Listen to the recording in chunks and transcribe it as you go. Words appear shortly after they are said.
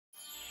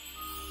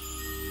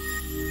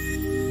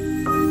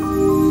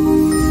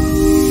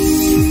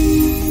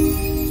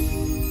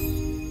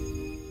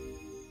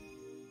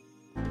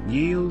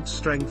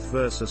strength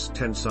versus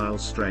tensile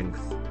strength,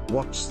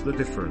 what's the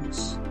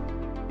difference?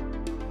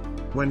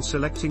 When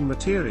selecting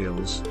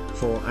materials,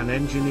 for an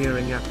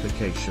engineering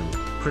application,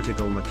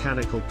 critical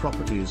mechanical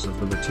properties of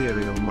the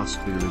material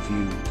must be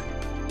reviewed.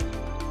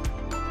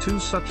 Two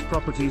such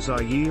properties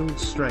are yield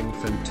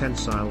strength and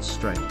tensile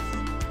strength.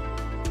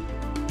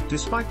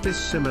 Despite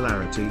this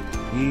similarity,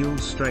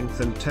 yield strength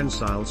and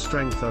tensile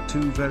strength are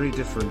two very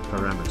different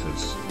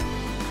parameters.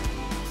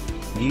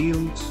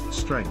 Yield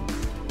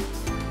strength.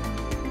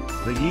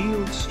 The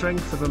yield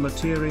strength of a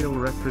material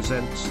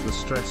represents the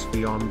stress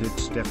beyond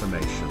its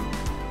deformation.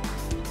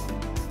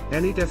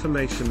 Any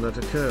deformation that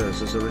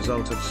occurs as a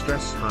result of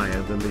stress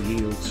higher than the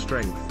yield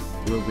strength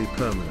will be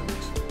permanent.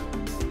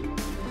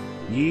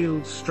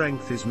 Yield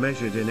strength is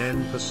measured in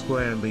N per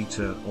square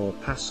meter or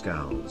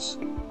pascals.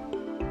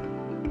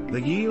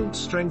 The yield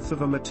strength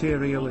of a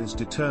material is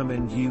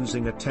determined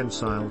using a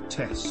tensile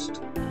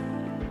test.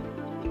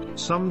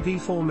 Some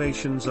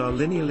deformations are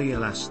linearly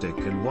elastic,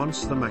 and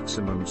once the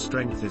maximum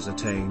strength is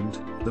attained,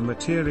 the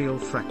material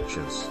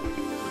fractures.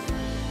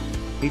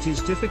 It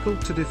is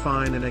difficult to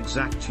define an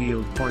exact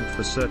yield point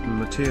for certain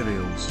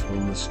materials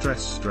on the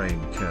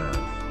stress-strain curve.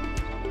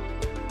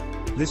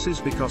 This is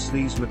because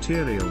these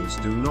materials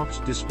do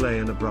not display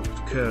an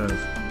abrupt curve,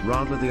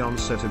 rather the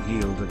onset of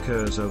yield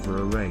occurs over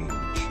a range.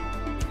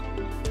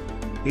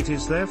 It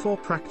is therefore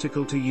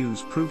practical to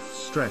use proof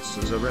stress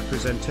as a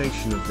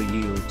representation of the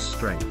yield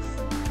strength.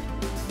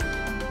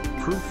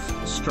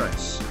 Proof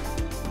stress.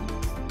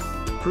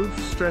 Proof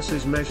stress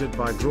is measured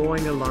by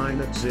drawing a line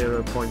at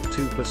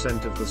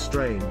 0.2% of the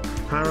strain,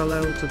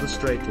 parallel to the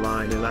straight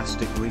line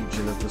elastic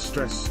region of the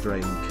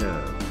stress-strain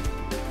curve.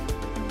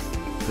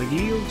 The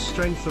yield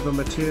strength of a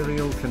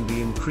material can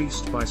be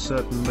increased by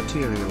certain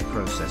material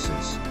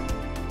processes.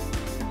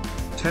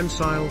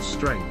 Tensile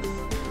strength.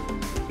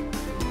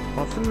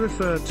 Often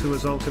referred to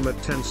as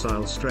ultimate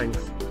tensile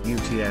strength,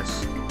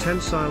 UTS,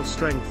 tensile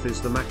strength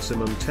is the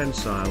maximum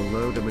tensile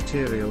load a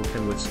material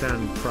can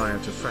withstand prior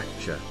to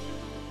fracture.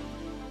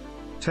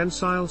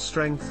 Tensile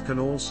strength can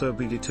also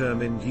be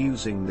determined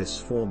using this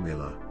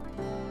formula.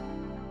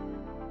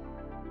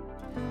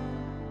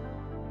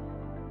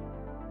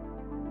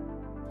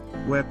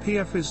 Where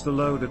Pf is the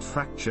load at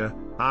fracture,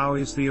 Au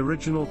is the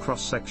original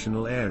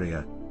cross-sectional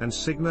area, and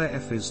sigma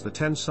F is the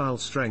tensile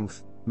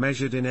strength,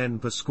 measured in N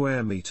per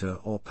square meter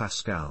or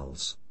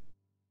pascals.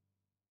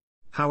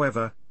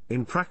 However,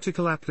 in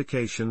practical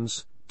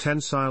applications,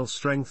 tensile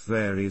strength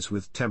varies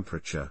with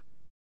temperature.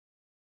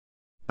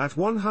 At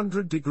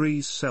 100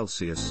 degrees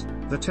Celsius,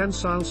 the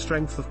tensile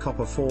strength of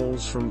copper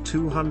falls from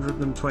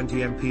 220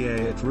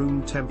 MPa at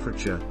room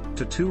temperature,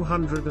 to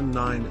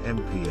 209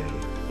 MPa.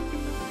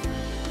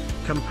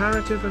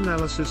 Comparative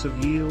analysis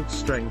of yield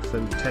strength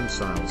and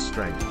tensile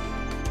strength.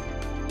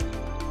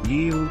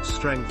 Yield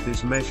strength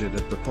is measured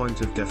at the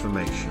point of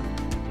deformation.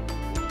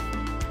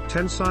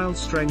 Tensile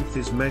strength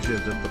is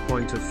measured at the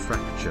point of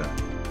fracture.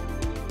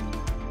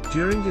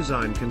 During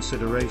design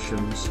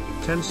considerations,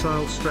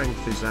 tensile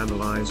strength is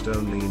analyzed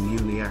only in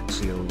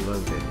uniaxial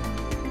loading.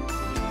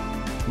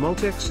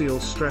 Multiaxial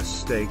stress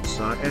states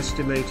are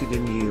estimated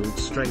in yield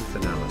strength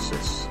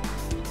analysis.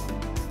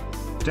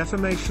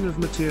 Deformation of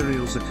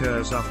materials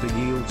occurs after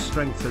yield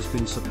strength has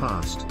been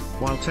surpassed,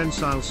 while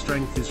tensile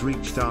strength is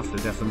reached after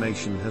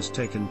deformation has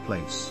taken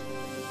place.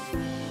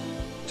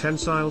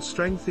 Tensile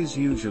strength is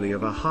usually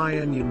of a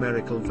higher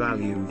numerical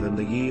value than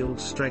the yield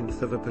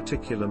strength of a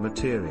particular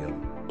material.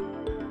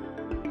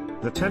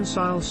 The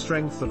tensile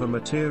strength of a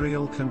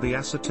material can be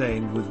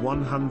ascertained with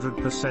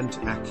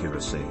 100%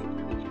 accuracy.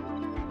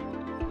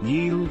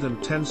 Yield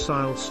and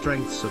tensile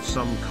strengths of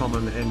some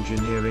common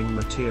engineering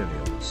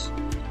materials.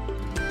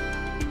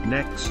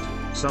 Next,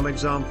 some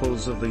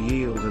examples of the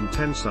yield and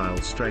tensile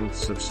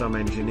strengths of some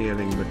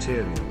engineering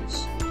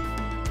materials.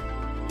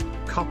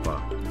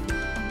 Copper.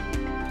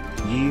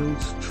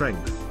 Yield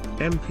strength,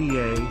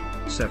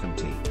 MPa,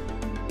 70.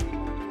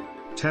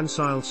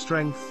 Tensile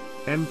strength,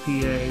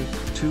 MPa,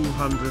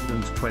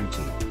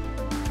 220.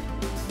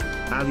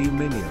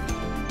 Aluminium.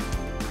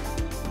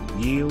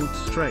 Yield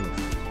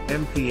strength,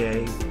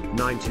 MPa,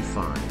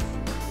 95.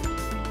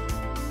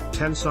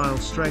 Tensile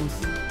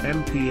strength,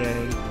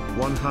 MPa,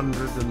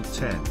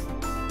 110.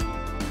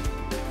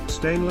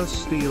 Stainless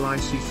steel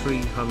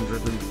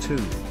IC302.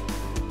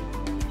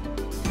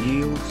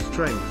 Yield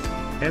strength,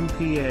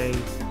 MPa,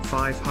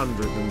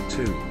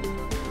 502.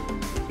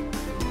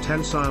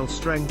 Tensile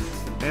strength,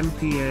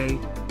 MPa,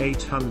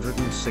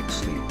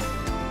 860.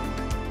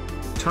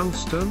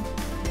 Tungsten.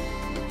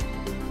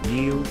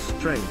 Yield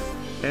strength,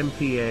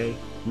 MPa,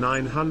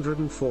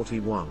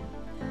 941.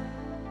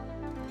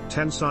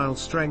 Tensile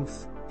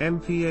strength,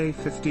 MPa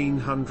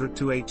 1500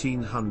 to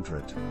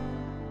 1800.